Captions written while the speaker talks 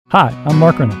Hi, I'm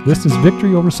Mark Rennick. This is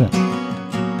Victory Over Sin.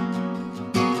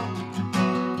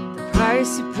 The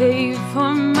price you paid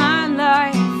for my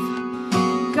life,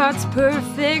 God's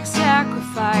perfect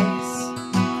sacrifice,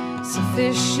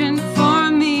 sufficient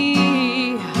for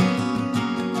me.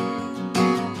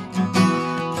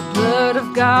 The blood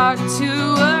of God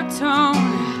to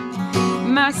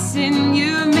atone, my sin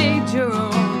you made your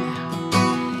own.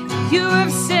 You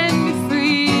have set me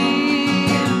free.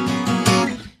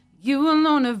 You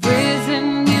alone have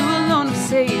risen, you alone have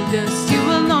saved us, you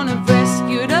alone have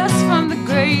rescued us from the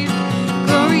grave.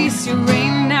 Glorious you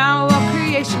reign now, all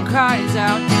creation cries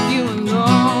out, you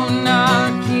alone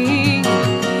are King,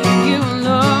 you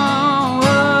alone.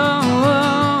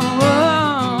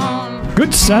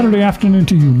 Good Saturday afternoon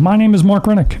to you. My name is Mark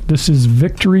Rennick. This is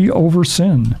Victory Over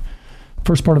Sin.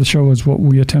 First part of the show is what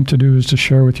we attempt to do is to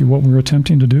share with you what we're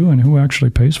attempting to do and who actually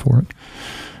pays for it.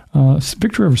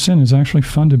 Victory Over Sin is actually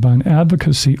funded by an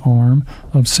advocacy arm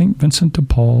of St. Vincent de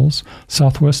Paul's,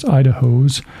 Southwest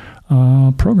Idaho's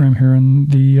program here in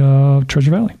the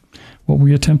Treasure Valley. What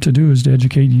we attempt to do is to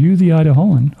educate you, the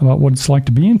Idahoan, about what it's like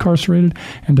to be incarcerated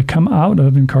and to come out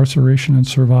of incarceration and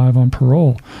survive on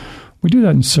parole. We do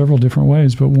that in several different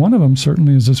ways, but one of them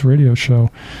certainly is this radio show.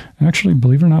 Actually,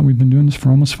 believe it or not, we've been doing this for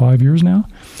almost 5 years now.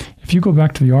 If you go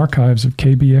back to the archives of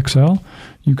KBXL,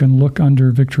 you can look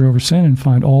under Victory Over Sin and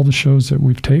find all the shows that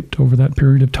we've taped over that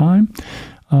period of time.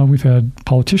 We've had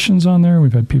politicians on there.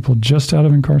 We've had people just out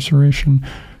of incarceration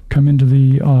come into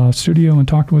the studio and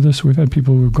talk with us. We've had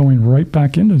people who are going right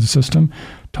back into the system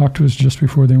talk to us just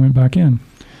before they went back in.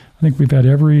 I think we've had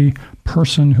every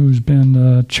person who's been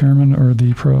the chairman or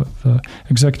the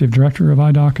executive director of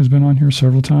IDOC has been on here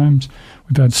several times.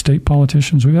 We've had state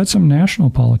politicians. We've had some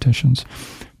national politicians.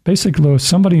 Basically, if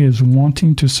somebody is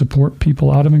wanting to support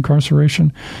people out of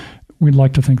incarceration, we'd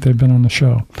like to think they've been on the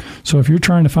show. So if you're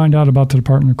trying to find out about the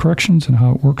Department of Corrections and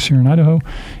how it works here in Idaho,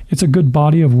 it's a good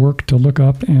body of work to look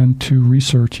up and to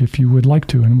research if you would like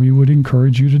to, and we would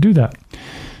encourage you to do that.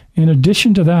 In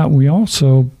addition to that, we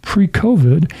also,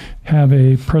 pre-COVID, have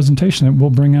a presentation that we'll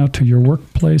bring out to your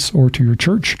workplace or to your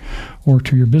church or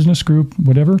to your business group,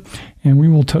 whatever, and we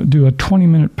will do a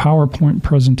 20-minute PowerPoint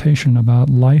presentation about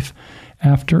life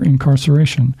after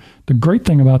incarceration. The great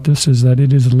thing about this is that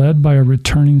it is led by a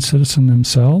returning citizen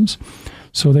themselves,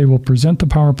 so they will present the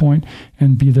PowerPoint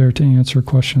and be there to answer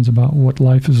questions about what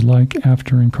life is like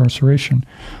after incarceration.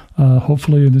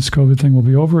 Hopefully this COVID thing will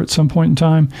be over at some point in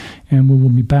time, and we will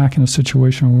be back in a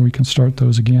situation where we can start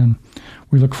those again.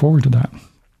 We look forward to that.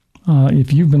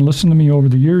 If you've been listening to me over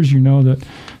the years, you know that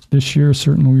this year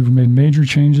certainly we've made major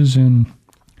changes in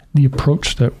the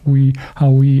approach that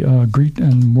how we greet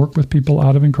and work with people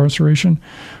out of incarceration.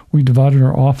 We divided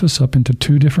our office up into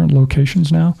 2 different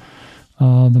locations now.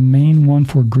 The main one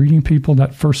for greeting people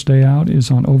that first day out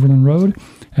is on Overland Road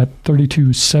at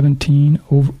 3217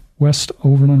 West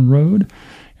Overland Road,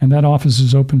 and that office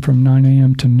is open from 9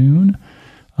 a.m. to noon.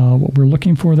 What we're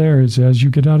looking for there is as you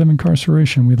get out of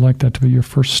incarceration, we'd like that to be your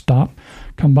first stop.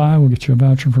 Come by, we'll get you a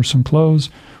voucher for some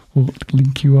clothes. We'll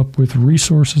link you up with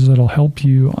resources that'll help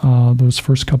you those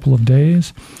first couple of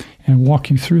days and walk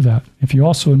you through that. If you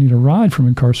also need a ride from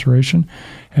incarceration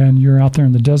and you're out there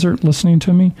in the desert listening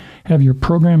to me, have your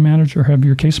program manager, have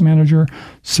your case manager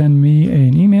send me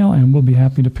an email, and we'll be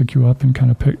happy to pick you up and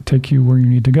kind of take you where you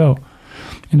need to go.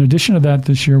 In addition to that,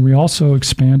 this year we also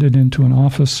expanded into an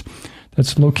office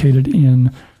that's located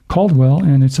in Caldwell,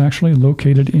 and it's actually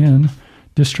located in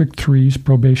District 3's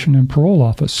Probation and Parole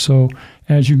Office. So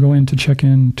as you go in to check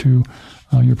into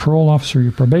your parole officer,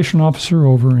 your probation officer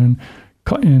over in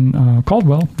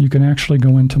Caldwell, you can actually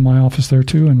go into my office there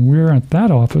too, and we're at that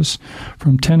office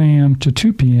from 10 a.m. to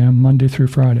 2 p.m. Monday through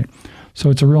Friday. So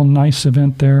it's a real nice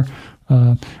event there.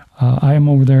 I am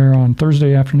over there on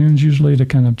Thursday afternoons usually to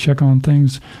kind of check on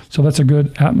things. So that's a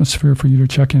good atmosphere for you to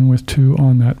check in with too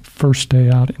on that first day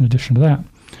out in addition to that.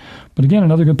 But again,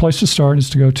 another good place to start is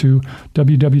to go to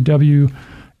www.svdpid.org,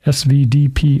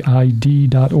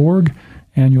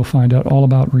 and you'll find out all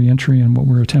about reentry and what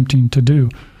we're attempting to do.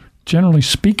 Generally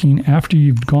speaking, after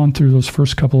you've gone through those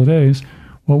first couple of days,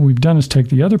 what we've done is take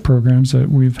the other programs that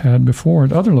we've had before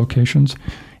at other locations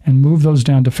and move those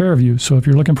down to Fairview. So if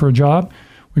you're looking for a job,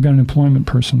 we've got an employment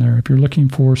person there. If you're looking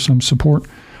for some support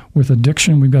with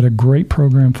addiction, we've got a great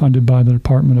program funded by the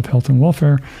Department of Health and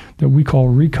Welfare that we call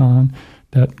Recon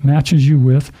that matches you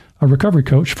with a recovery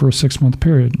coach for a 6-month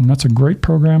period. And that's a great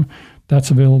program. That's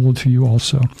available to you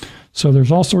also. So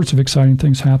there's all sorts of exciting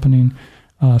things happening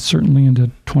certainly into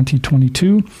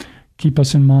 2022. Keep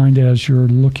us in mind as you're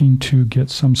looking to get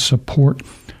some support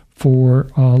for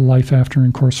life after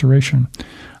incarceration.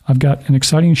 I've got an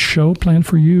exciting show planned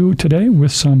for you today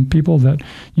with some people that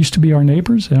used to be our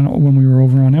neighbors when we were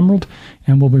over on Emerald,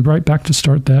 and we'll be right back to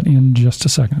start that in just a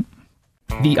second.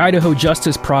 The Idaho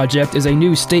Justice Project is a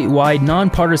new statewide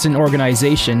nonpartisan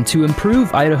organization to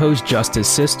improve Idaho's justice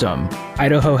system.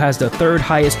 Idaho has the third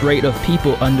highest rate of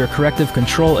people under corrective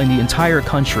control in the entire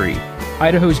country.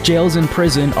 Idaho's jails and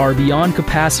prison are beyond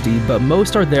capacity, but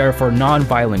most are there for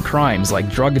nonviolent crimes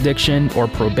like drug addiction or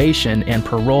probation and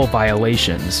parole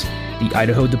violations. The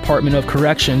Idaho Department of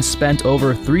Corrections spent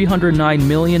over $309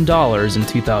 million in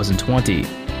 2020.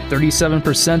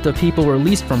 37% of people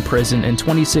released from prison in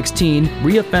 2016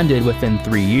 reoffended within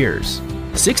 3 years.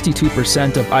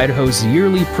 62% of Idaho's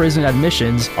yearly prison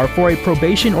admissions are for a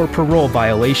probation or parole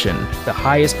violation, the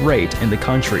highest rate in the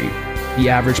country. The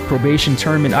average probation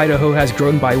term in Idaho has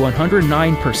grown by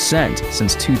 109%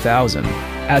 since 2000.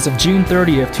 As of June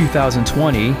 30th,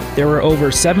 2020, there were over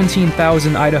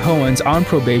 17,000 Idahoans on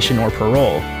probation or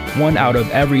parole. 1 out of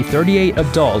every 38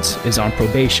 adults is on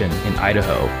probation in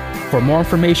Idaho. For more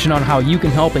information on how you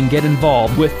can help and get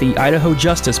involved with the Idaho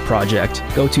Justice Project,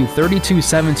 go to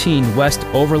 3217 West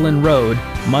Overland Road,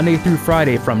 Monday through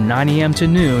Friday from 9 a.m. to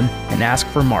noon, and ask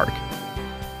for Mark.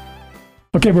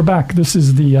 Okay, we're back. This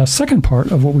is the second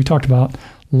part of what we talked about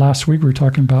last week. We were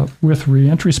talking about with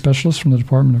reentry specialists from the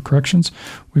Department of Corrections.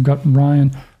 We've got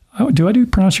Ryan. Do I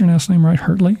pronounce your last name right?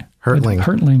 Hertling?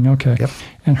 Hertling, okay. Yep.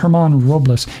 And Herman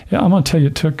Robles. Yeah, I'm going to tell you,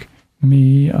 it took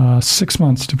me 6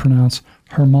 months to pronounce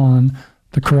Herman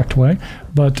the correct way,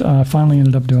 but finally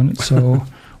ended up doing it. So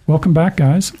welcome back,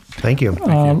 guys. Thank you.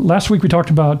 Last week we talked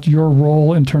about your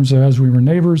role in terms of as we were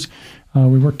neighbors.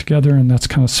 We worked together, and that's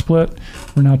kind of split.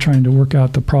 We're now trying to work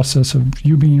out the process of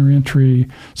you being reentry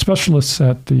specialists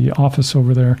at the office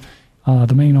over there,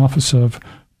 the main office of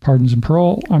pardons and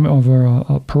parole. I'm over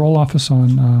a parole office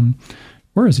on,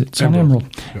 where is it? It's on Emerald.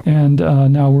 Yep. And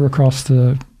now we're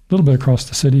a little bit across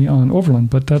the city on Overland,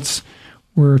 but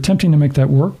we're attempting to make that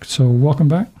work. So welcome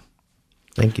back.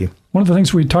 Thank you. One of the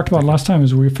things we talked about last time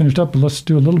is we finished up, but let's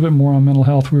do a little bit more on mental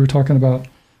health. We were talking about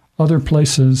other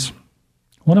places.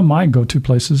 One of my go-to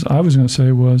places, I was going to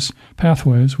say, was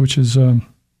Pathways, which is,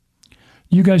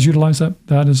 you guys utilize that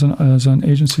as an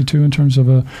agency too, in terms of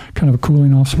a kind of a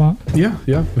cooling off spot? Yeah.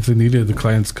 If they needed, the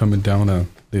client's coming down,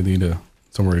 they need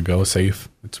somewhere to go, safe.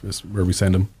 It's where we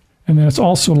send them. And then it's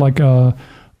also like a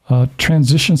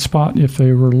transition spot. If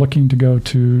they were looking to go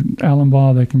to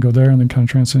Allenbaugh, they can go there and then kind of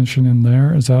transition in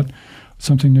there. Is that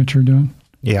something that you're doing?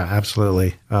 Yeah,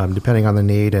 absolutely. Depending on the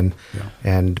need and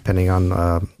depending on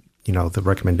the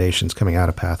recommendations coming out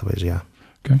of Pathways. Yeah.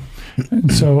 Okay.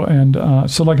 So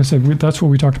like I said, that's what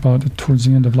we talked about towards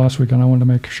the end of last week, and I wanted to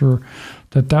make sure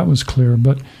that was clear.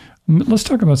 But let's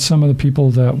talk about some of the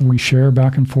people that we share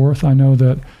back and forth. I know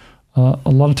that a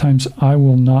lot of times I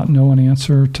will not know an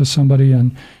answer to somebody,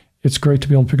 and it's great to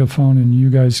be able to pick up the phone and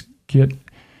you guys get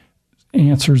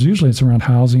answers. Usually it's around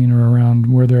housing or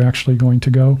around where they're actually going to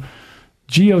go.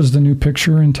 GEO's the new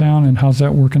picture in town, and how's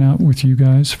that working out with you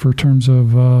guys for terms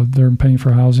of they're paying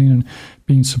for housing and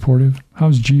being supportive?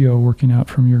 How's GEO working out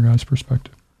from your guys'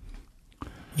 perspective?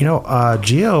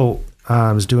 GEO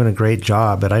is doing a great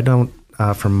job, but I don't,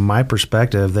 from my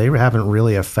perspective, they haven't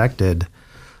really affected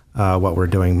what we're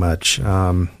doing much.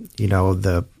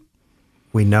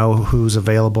 We know who's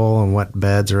available and what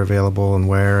beds are available and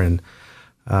where, and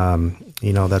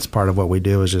that's part of what we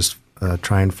do is just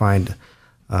try and find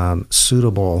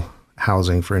suitable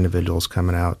housing for individuals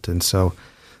coming out. And so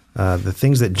the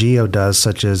things that GEO does,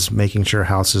 such as making sure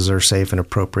houses are safe and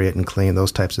appropriate and clean,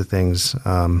 those types of things,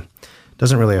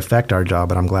 doesn't really affect our job,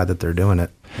 but I'm glad that they're doing it.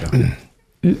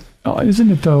 Yeah.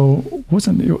 Isn't it, though,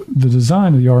 wasn't the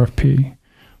design of the RFP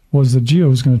was that GEO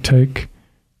was going to take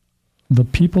the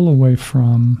people away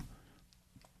from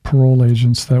parole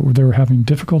agents that they were having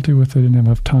difficulty with, they didn't have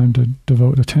enough time to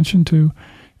devote attention to.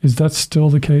 Is that still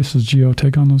the case? Does GEO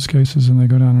take on those cases and they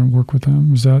go down and work with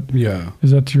them? Is that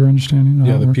your understanding?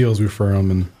 Yeah, the POs refer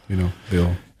them, and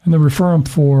they'll. And they refer them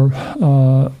for,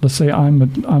 let's say I'm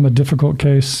a difficult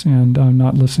case and I'm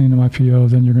not listening to my PO.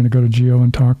 Then you're going to go to GEO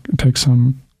and take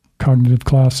some cognitive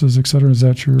classes, et cetera. Is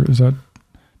that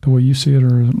the way you see it,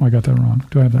 or I got that wrong?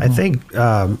 Do I have that wrong? I think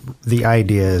the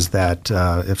idea is that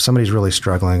if somebody's really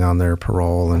struggling on their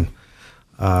parole and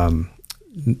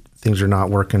things are not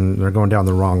working, they're going down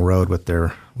the wrong road with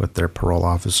their parole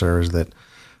officers, that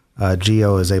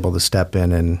GEO is able to step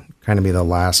in and kind of be the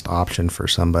last option for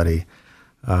somebody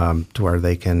to where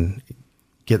they can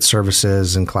get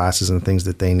services and classes and things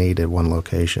that they need at one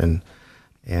location.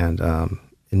 And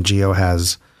GEO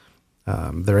has,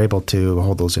 they're able to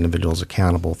hold those individuals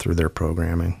accountable through their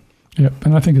programming. Yep,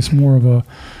 and I think it's more of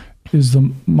is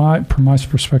from my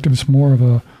perspective, it's more of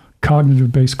a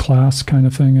cognitive-based class kind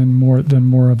of thing, and more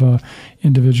of a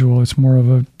individual. It's more of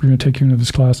a, we're going to take you into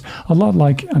this class, a lot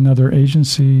like another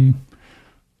agency,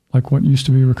 like what used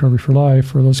to be Recovery for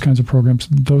Life, or those kinds of programs.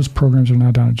 Those programs are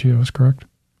now down at GEOs, correct?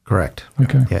 Correct.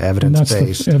 Okay. Yeah, evidence-based. And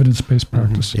that's the evidence-based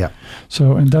practice. Yeah.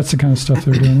 So, and that's the kind of stuff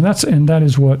they're doing, and that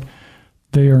is what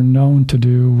they are known to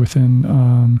do within,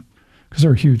 because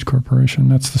they're a huge corporation.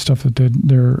 That's the stuff that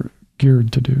they're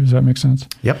geared to do. Does that make sense?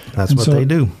 Yep, that's what they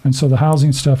do. And so the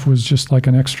housing stuff was just like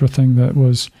an extra thing that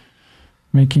was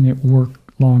making it work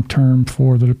long term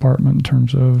for the department in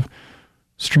terms of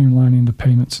streamlining the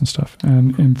payments and stuff,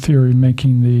 and in theory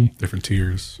making the different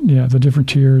tiers. Yeah, the different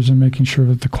tiers, and making sure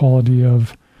that the quality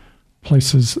of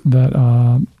places that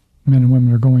men and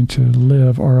women are going to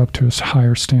live are up to a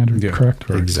higher standard. Yeah, correct?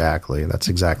 Exactly. That's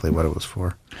exactly what it was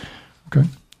for. Okay.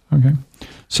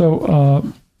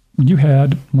 So you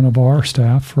had one of our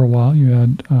staff for a while. You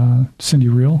had Cindy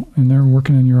Reel in there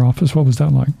working in your office. What was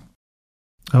that like?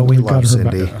 Oh, we love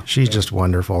Cindy. She's just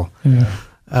wonderful.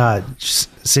 Yeah.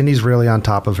 Cindy's really on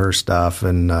top of her stuff,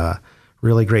 and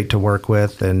really great to work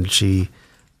with. And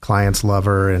clients love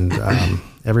her, and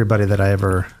everybody that I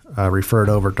ever referred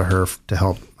over to her to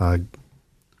help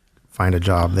find a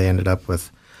job, they ended up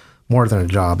with more than a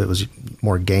job. It was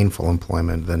more gainful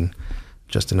employment than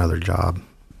just another job.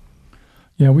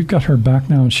 Yeah, we've got her back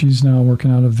now, and she's now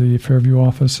working out of the Fairview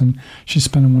office, and she's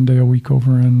spending one day a week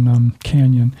over in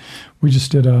Canyon. We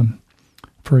just did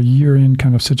for a year-in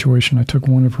kind of situation. I took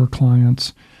one of her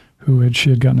clients she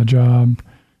had gotten a job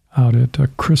out at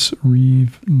Chris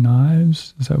Reeve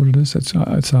Knives. Is that what it is? It's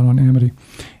out on Amity.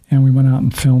 And we went out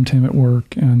and filmed him at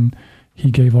work, and he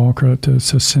gave all credit to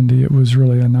Cindy. It was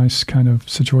really a nice kind of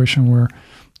situation where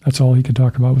that's all he could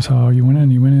talk about was how you went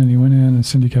in, and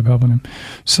Cindy kept helping him.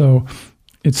 So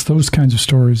it's those kinds of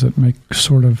stories that make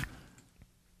sort of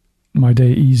my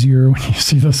day easier when you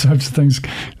see those types of things.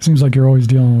 It seems like you're always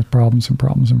dealing with problems and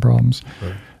problems and problems.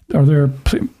 Right. Are there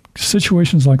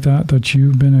situations like that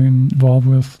you've been involved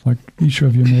with? Like each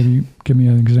of you, maybe give me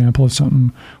an example of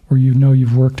something where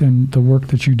you've worked and the work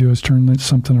that you do has turned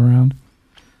something around.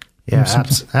 Yeah,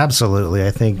 absolutely.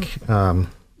 I think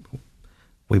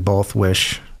we both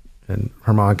wish, and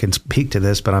Herman can speak to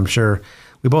this, but I'm sure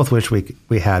we both wish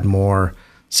we had more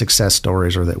success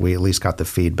stories, or that we at least got the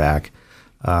feedback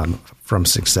from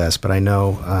success. But I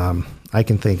know I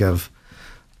can think of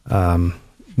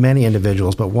many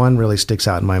individuals, but one really sticks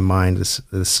out in my mind.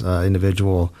 This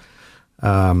individual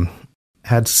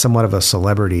had somewhat of a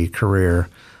celebrity career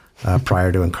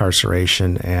prior to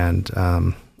incarceration, and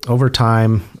over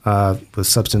time with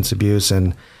substance abuse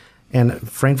and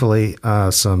frankly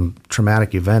some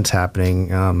traumatic events happening,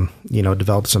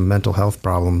 developed some mental health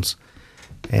problems.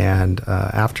 And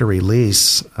after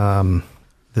release,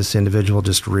 this individual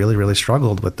just really, really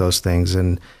struggled with those things,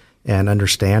 and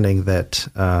understanding that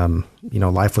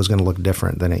life was going to look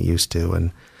different than it used to.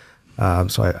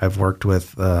 And so I've worked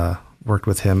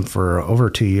with him for over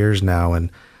 2 years now,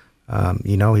 and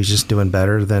he's just doing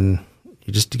better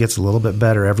he just gets a little bit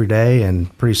better every day,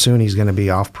 and pretty soon he's going to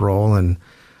be off parole and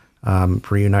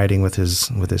reuniting with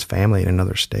his family in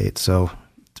another state. So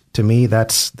to me,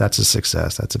 that's a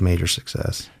success. That's a major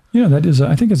success. Yeah, that is.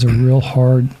 I think it's a real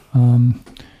hard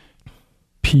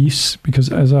piece,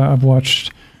 because as I've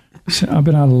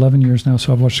been out 11 years now,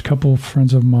 so I've watched a couple of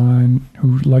friends of mine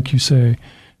who, like you say,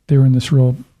 they were in this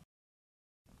real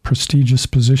prestigious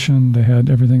position. They had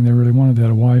everything they really wanted. They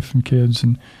had a wife and kids,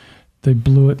 and they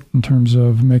blew it in terms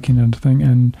of making it a thing.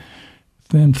 And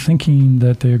then thinking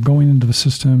that they're going into the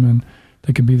system and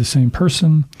they could be the same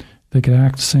person, they could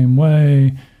act the same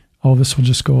way, all this will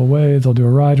just go away. They'll do a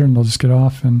rider and they'll just get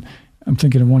off. And I'm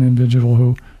thinking of one individual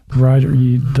who, the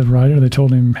rider, they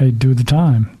told him, hey, do the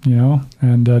time,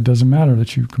 and it doesn't matter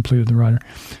that you completed the rider.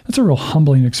 That's a real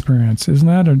humbling experience, isn't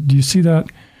that? Or do you see that?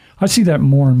 I see that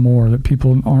more and more, that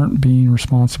people aren't being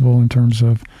responsible in terms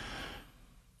of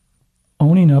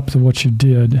owning up to what you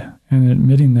did and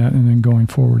admitting that and then going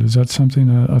forward. Is that something,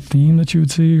 a theme that you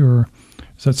would see, or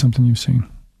is that something you've seen?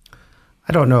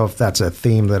 I don't know if that's a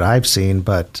theme that I've seen,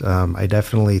 but I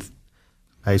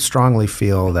strongly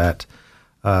feel that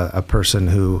a person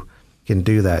who can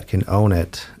do that, can own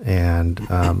it, and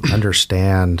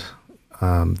understand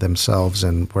themselves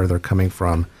and where they're coming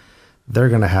from, they're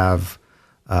going to have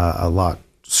a lot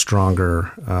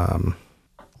stronger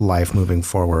life moving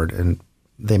forward, and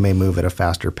they may move at a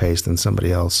faster pace than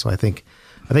somebody else. So I think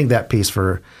that piece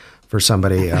for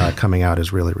somebody coming out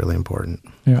is really, really important.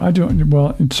 Yeah, I do.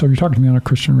 Well, so you're talking to me on a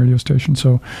Christian radio station,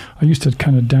 so I used to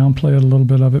kind of downplay it a little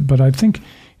bit of it, but I think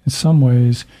in some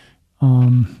ways,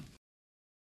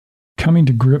 coming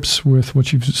to grips with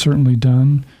what you've certainly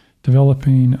done,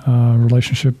 developing a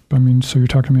relationship. I mean, so you're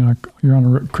talking to me, you're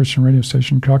on a Christian radio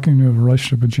station, talking to a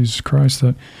relationship with Jesus Christ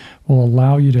that will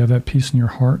allow you to have that peace in your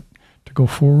heart to go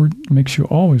forward. Will make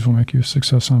you a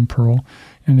success on parole,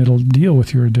 and it'll deal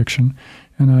with your addiction.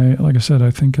 And like I said,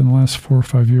 I think in the last 4 or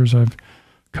 5 years, I've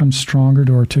come stronger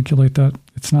to articulate that.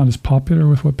 It's not as popular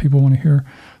with what people want to hear,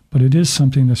 but it is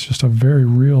something that's just a very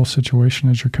real situation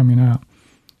as you're coming out.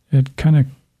 It kind of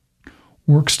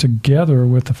works together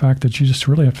with the fact that you just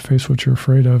really have to face what you're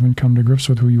afraid of and come to grips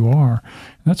with who you are.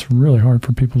 And that's really hard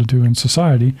for people to do in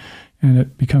society, and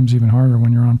it becomes even harder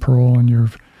when you're on parole and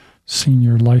you've seen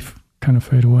your life kind of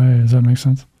fade away. Does that make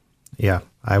sense? Yeah,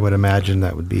 I would imagine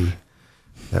that would be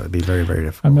very, very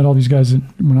difficult. I met all these guys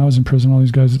when I was in prison, all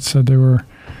these guys that said they were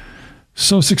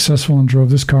so successful and drove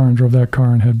this car and drove that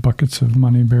car and had buckets of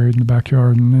money buried in the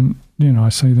backyard. And then, I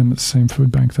see them at the same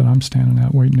food bank that I'm standing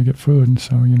at waiting to get food. And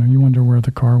so, you wonder where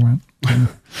the car went.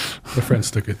 The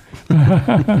friends took it.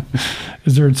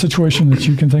 Is there a situation that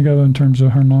you can think of in terms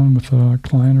of Hertling with a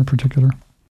client or particular?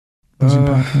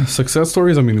 Success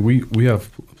stories? I mean, we have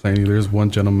plenty. There's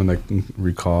one gentleman I can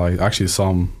recall. I actually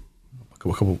saw him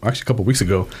a couple weeks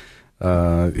ago.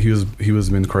 He was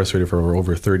been incarcerated for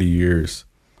over 30 years.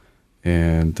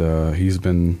 And he's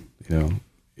been,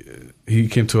 he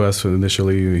came to us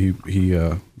initially. He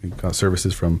got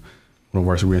services from one of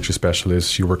our reentry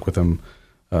specialists. She worked with him,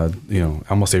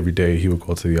 almost every day. He would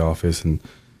go to the office and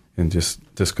just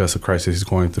discuss the crisis he's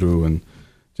going through, and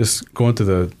just going to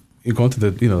the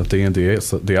day in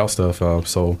day out stuff.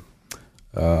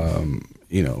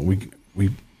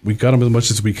 We got him as much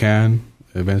as we can.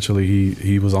 Eventually,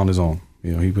 he was on his own.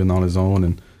 He'd been on his own,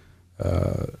 and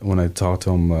when I talked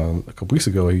to him a couple weeks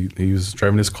ago, he was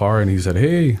driving his car and he said,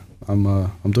 "Hey, I'm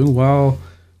doing well.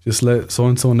 Just let so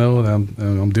and so know that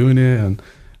I'm doing it, and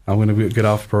I'm gonna get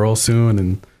off parole soon."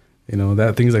 And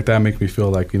that things like that make me feel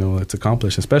like it's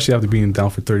accomplished, especially after being down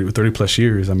for 30 plus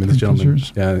years. I mean, this gentleman,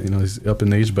 he's up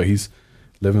in age, but he's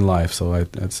living life. So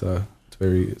it's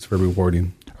very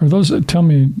rewarding. Are those? Tell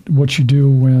me what you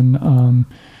do when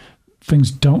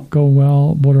things don't go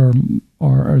well. What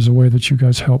are as a way that you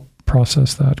guys help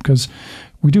process that? Because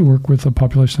we do work with a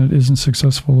population that isn't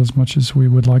successful as much as we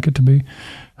would like it to be.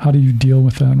 How do you deal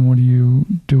with that, and what do you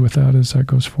do with that as that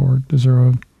goes forward? Is there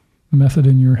a method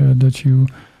in your head that you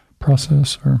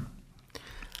process? Or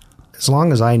as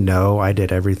long as I know I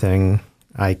did everything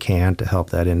I can to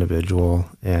help that individual,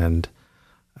 and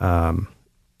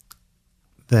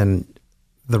then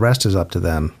the rest is up to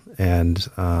them. And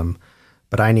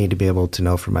but I need to be able to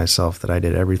know for myself that I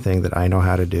did everything that I know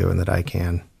how to do and that I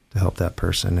can to help that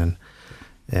person.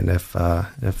 And if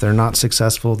they're not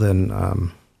successful, then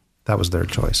that was their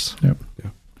choice. Yep. Yeah.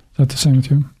 Is that the same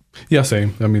with you? Yeah,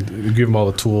 same. I mean, you give them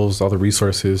all the tools, all the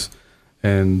resources,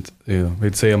 and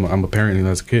they'd say I'm a parent.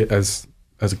 As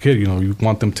a kid, you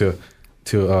want them to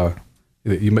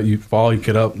you follow your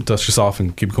kid up, dust yourself,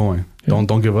 and keep going. Yeah.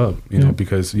 Don't give up.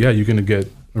 Because you're gonna get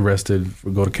arrested,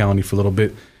 go to county for a little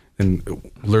bit, and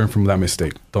learn from that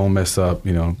mistake. Don't mess up.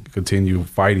 Continue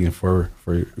fighting for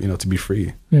to be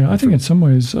free. Yeah, I think in some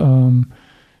ways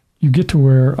you get to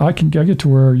where I get to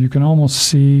where you can almost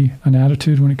see an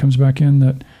attitude when it comes back in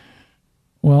that,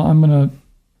 well, I'm going to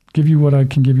give you what I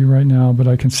can give you right now, but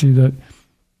I can see that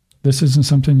this isn't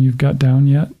something you've got down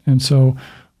yet. And so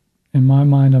in my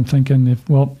mind, I'm thinking,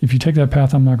 if you take that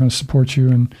path, I'm not going to support you,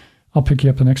 and I'll pick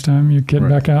you up the next time you get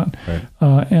back out.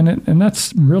 Right. And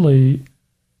that's really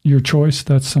your choice.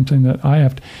 That's something that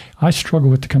I struggle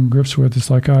with to come to grips with.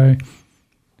 It's like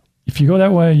if you go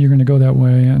that way, you're going to go that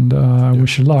way, and I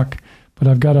wish you luck. But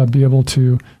I've got to be able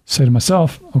to say to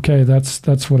myself, okay,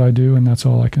 that's what I do, and that's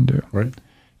all I can do. Right.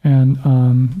 And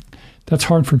that's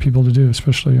hard for people to do,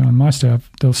 especially on my staff.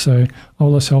 They'll say, "Oh,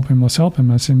 let's help him. Let's help him."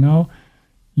 And I say, "No,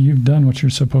 you've done what you're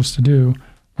supposed to do.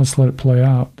 Let's let it play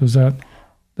out." Does that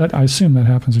I assume that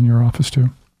happens in your office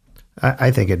too? I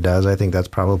think it does. I think that's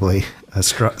probably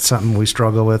something we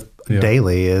struggle with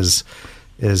daily is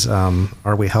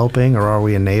are we helping or are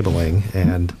we enabling?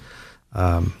 And,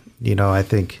 I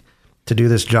think to do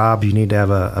this job, you need to have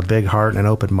a big heart and an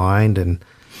open mind. And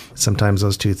sometimes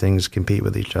those two things compete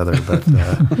with each other.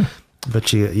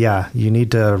 But you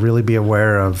need to really be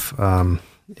aware of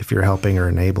if you're helping or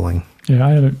enabling. Yeah,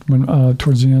 I had it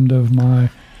towards the end of my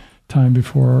time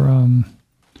before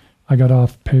I got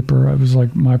off paper. I was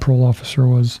like, my parole officer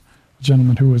was a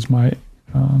gentleman who was my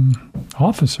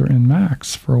officer in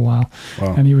Max for a while.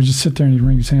 Wow. And he would just sit there and he'd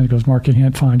wring his hand. He goes, "Mark, you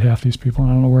can't find half these people. I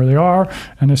don't know where they are,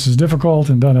 and this is difficult,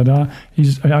 and da-da-da."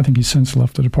 I think he's since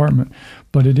left the department.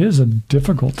 But it is a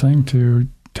difficult thing to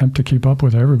attempt to keep up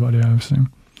with everybody, I've seen.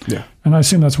 Yeah. And I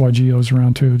assume that's why GEO's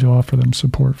around too, to offer them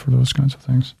support for those kinds of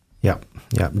things. Yep.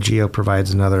 GEO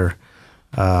provides another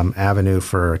avenue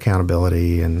for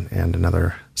accountability and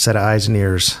another set of eyes and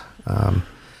ears.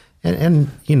 And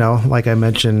like I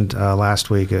mentioned last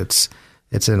week, it's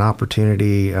an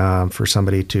opportunity for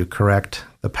somebody to correct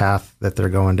the path that they're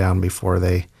going down before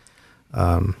they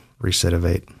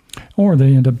recidivate. Or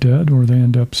they end up dead, or they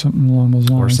end up something along those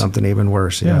lines. Or something even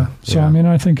worse, yeah. So,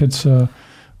 I think it's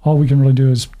all we can really do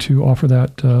is to offer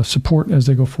that support as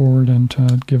they go forward and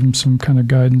to give them some kind of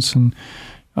guidance. And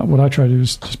what I try to do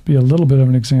is just be a little bit of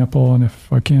an example, and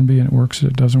if I can be and it works,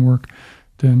 it doesn't work,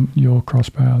 then you'll cross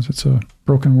paths. It's a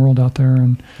broken world out there,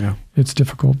 and it's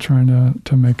difficult trying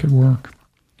to make it work.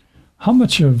 How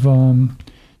much of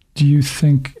do you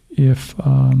think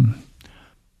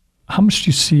how much do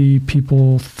you see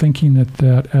people thinking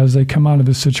that as they come out of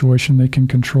this situation, they can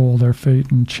control their fate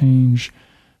and change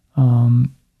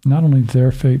not only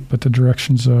their fate, but the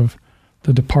directions of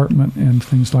the department and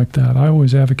things like that? I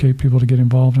always advocate people to get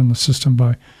involved in the system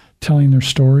by telling their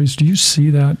stories. Do you see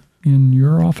that in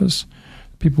your office?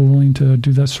 People willing to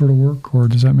do that sort of work, or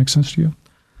does that make sense to you?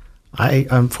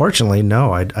 Unfortunately,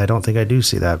 no. I don't think I do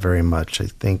see that very much. I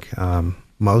think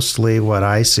mostly what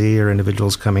I see are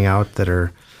individuals coming out that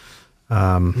are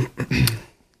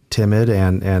timid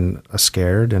and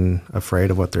scared and afraid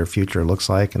of what their future looks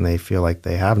like, and they feel like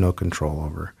they have no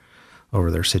control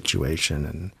over their situation.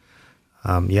 And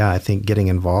I think getting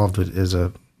involved is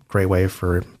a great way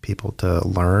for people to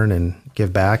learn and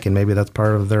give back, and maybe that's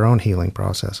part of their own healing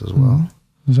process as well. Mm-hmm.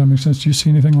 Does that make sense? Do you see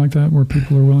anything like that where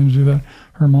people are willing to do that,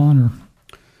 Herman?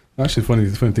 Or actually, funny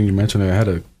thing you mentioned. I had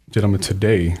a gentleman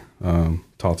today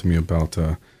talk to me about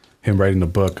him writing a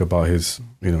book about his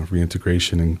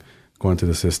reintegration and going to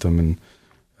the system,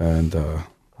 and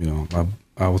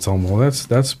I would tell him, well,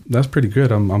 that's pretty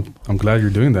good. I'm glad you're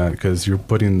doing that, because you're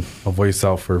putting a voice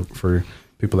out for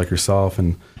people like yourself,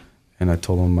 and I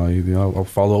told him I'll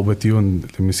follow up with you and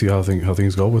let me see how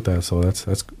things go with that. So that's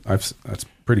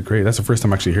pretty great. That's the first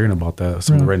time actually hearing about that.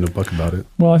 Someone writing a book about it.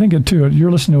 Well, I think it too.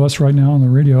 You're listening to us right now on the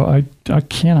radio. I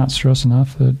cannot stress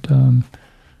enough that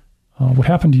what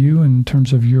happened to you in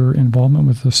terms of your involvement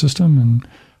with the system and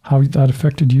how that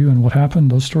affected you and what happened.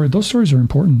 Those stories are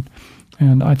important,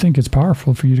 and I think it's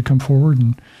powerful for you to come forward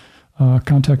and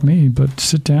contact me. But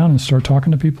sit down and start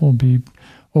talking to people. Be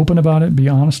open about it. Be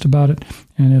honest about it,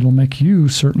 and it'll make you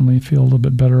certainly feel a little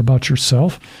bit better about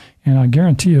yourself. And I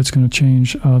guarantee you it's going to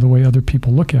change the way other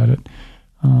people look at it.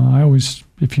 I always,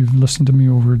 if you've listened to me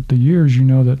over the years, you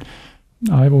know that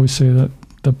I always say that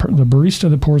the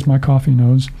barista that pours my coffee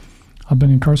knows I've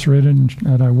been incarcerated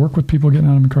and I work with people getting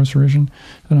out of incarceration,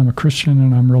 and I'm a Christian,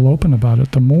 and I'm real open about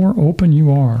it. The more open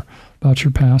you are about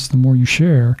your past, the more you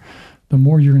share, the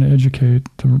more you're going to educate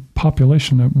the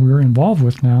population that we're involved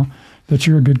with now that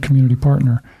you're a good community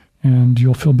partner, and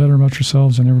you'll feel better about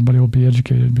yourselves, and everybody will be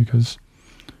educated, because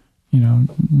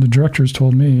the directors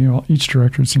told me, each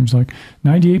director, it seems like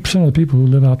 98% of the people who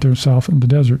live out there south in the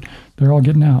desert, they're all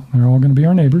getting out. They're all going to be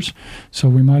our neighbors. So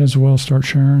we might as well start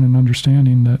sharing and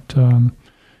understanding that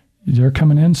they're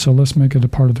coming in. So let's make it a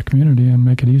part of the community and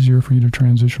make it easier for you to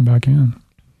transition back in.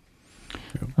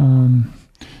 Yep.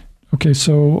 Okay,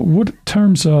 so what in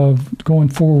terms of going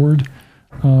forward,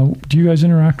 do you guys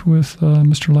interact with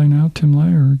Mr. Lay now, Tim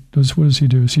Lay, or what does he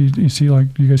do? Is he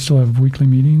like, do you guys still have weekly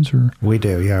meetings, or? We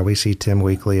do, yeah. We see Tim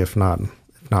weekly, if not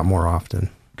more often.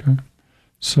 Okay.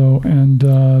 So, and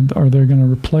are they going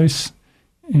to replace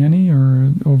Annie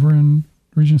or over in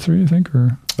Region 3, I think,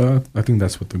 or? I think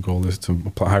that's what the goal is,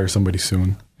 to hire somebody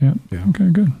soon. Yeah. Okay,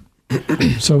 good.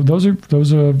 So those of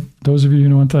you who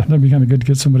know that'd be kind of good to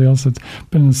get somebody else that's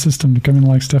been in the system to come in,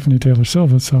 like Stephanie Taylor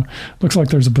Silva. So looks like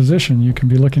there's a position you can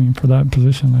be looking for, that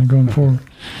position going forward.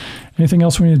 Anything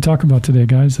else we need to talk about today,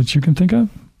 guys, that you can think of?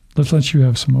 Let's let you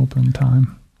have some open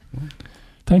time.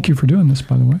 Thank you for doing this,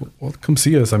 by the way. Well, come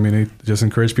see us. I mean, I just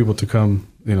encourage people to come,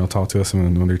 talk to us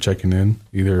when they're checking in,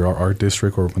 either our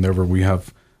district or whenever we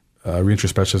have reentry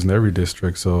specialists in every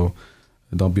district. So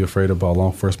don't be afraid about law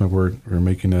enforcement. We're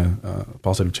making a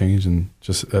positive change and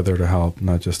just there to help,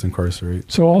 not just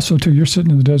incarcerate. So also, too, you're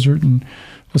sitting in the desert, and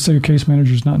let's say your case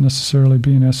manager's not necessarily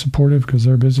being as supportive because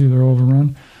they're busy, they're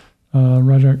overrun.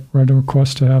 Write a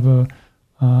request to have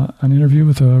an interview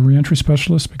with a reentry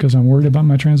specialist because I'm worried about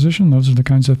my transition. Those are the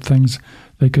kinds of things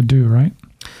they could do, right?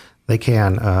 They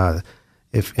can.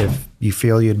 If you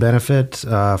feel you'd benefit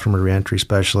from a reentry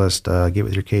specialist, get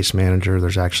with your case manager.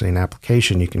 There's actually an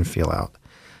application you can fill out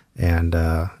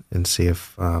and see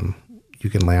if you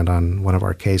can land on one of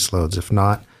our caseloads. If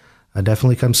not,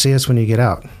 definitely come see us when you get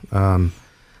out.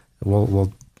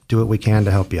 We'll do what we can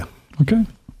to help you. Okay.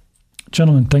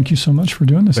 Gentlemen, thank you so much for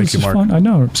doing this. Thank This you, is Mark. fun. I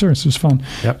know, seriously, it's fun.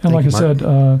 Yep, And like I thank you,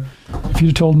 said, if you'd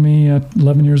have told me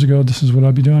 11 years ago this is what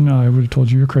I'd be doing, I would have told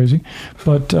you you're crazy.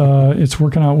 But it's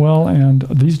working out well, and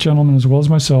these gentlemen, as well as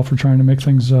myself, are trying to make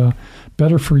things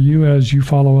better for you as you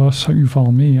follow us, you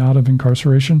follow me out of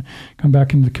incarceration, come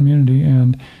back into the community,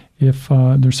 and if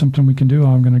there's something we can do,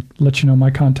 I'm going to let you know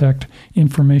my contact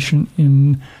information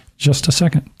in just a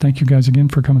second. Thank you guys again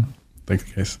for coming. Thank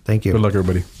you, guys. Thank you. Good luck,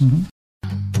 everybody. Mm-hmm.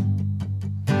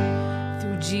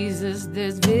 Through Jesus,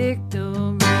 there's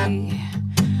victory.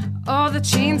 All the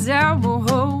chains that were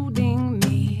holding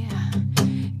me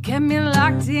kept me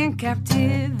locked in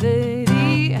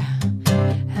captivity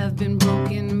have been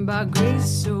broken by grace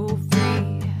so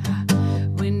free.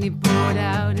 When he poured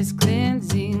out his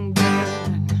cleansing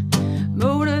blood,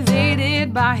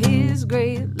 motivated by his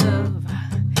great love,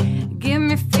 give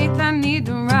me faith I need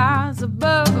to rise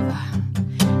above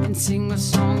and sing a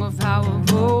song of how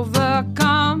I've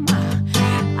overcome.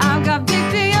 I've got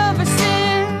victory over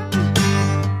sin,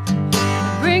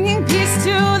 bringing peace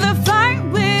to the fight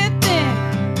within.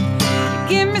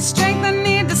 Give me strength I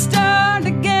need to start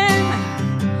again.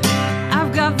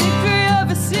 I've got victory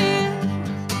over sin.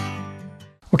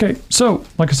 Okay, so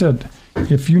like I said,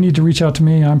 if you need to reach out to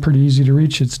me, I'm pretty easy to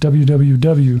reach. It's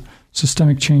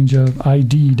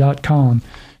www.systemicchangeofid.com.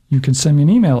 You can send me an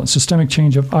email at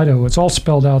systemicchangeofidaho. It's all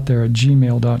spelled out there at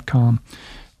gmail.com.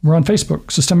 We're on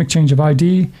Facebook, Systemic Change of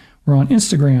ID. We're on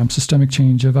Instagram, Systemic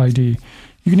Change of ID.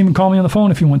 You can even call me on the phone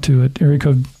if you want to at area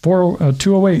code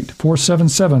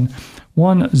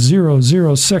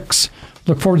 208-477-1006.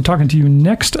 Look forward to talking to you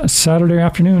next Saturday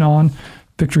afternoon on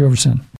Victory Over Sin.